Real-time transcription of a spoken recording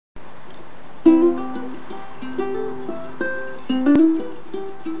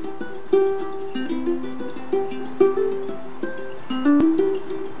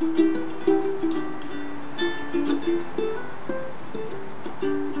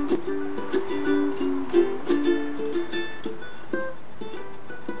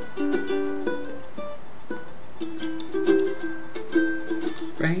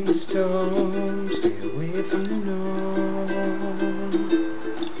Brainstorm, stay away from the norm.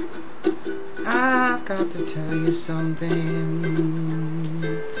 I've got to tell you something.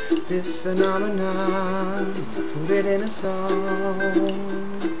 This phenomenon, I put it in a song,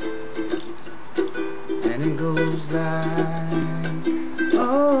 and it goes like,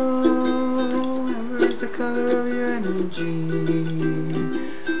 oh, amber is the color of your energy.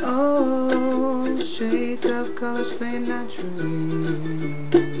 Oh, shades of colors play naturally.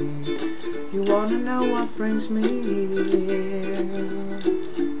 You wanna know what brings me here?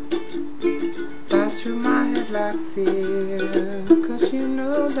 Flies through my head like fear, 'cause you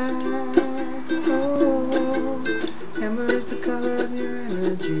know that, oh, amber is the color of your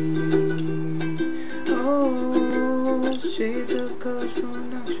energy. Oh, shades of colors flow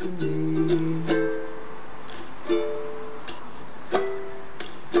naturally.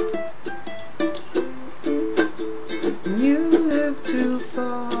 You live too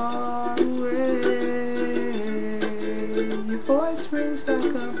far away. Your voice rings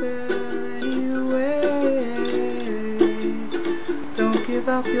like a bell anyway. Don't give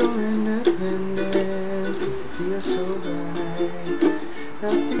up your independence, 'cause it feels so right.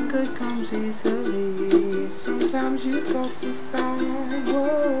 Nothing good comes easily. Sometimes you've got to fight.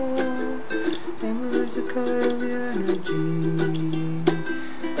 Whoa, amber is the color of your energy.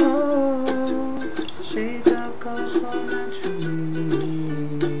 Oh, shades of colors fall naturally.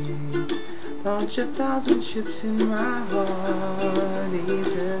 Launch 1,000 ships in my heart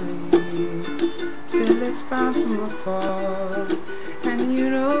easily. Still it's found from afar, and you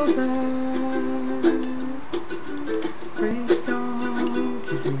know that. Brainstorm,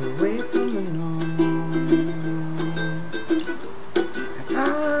 keep me away from the norm. And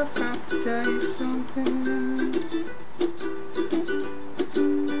I've got to tell you something.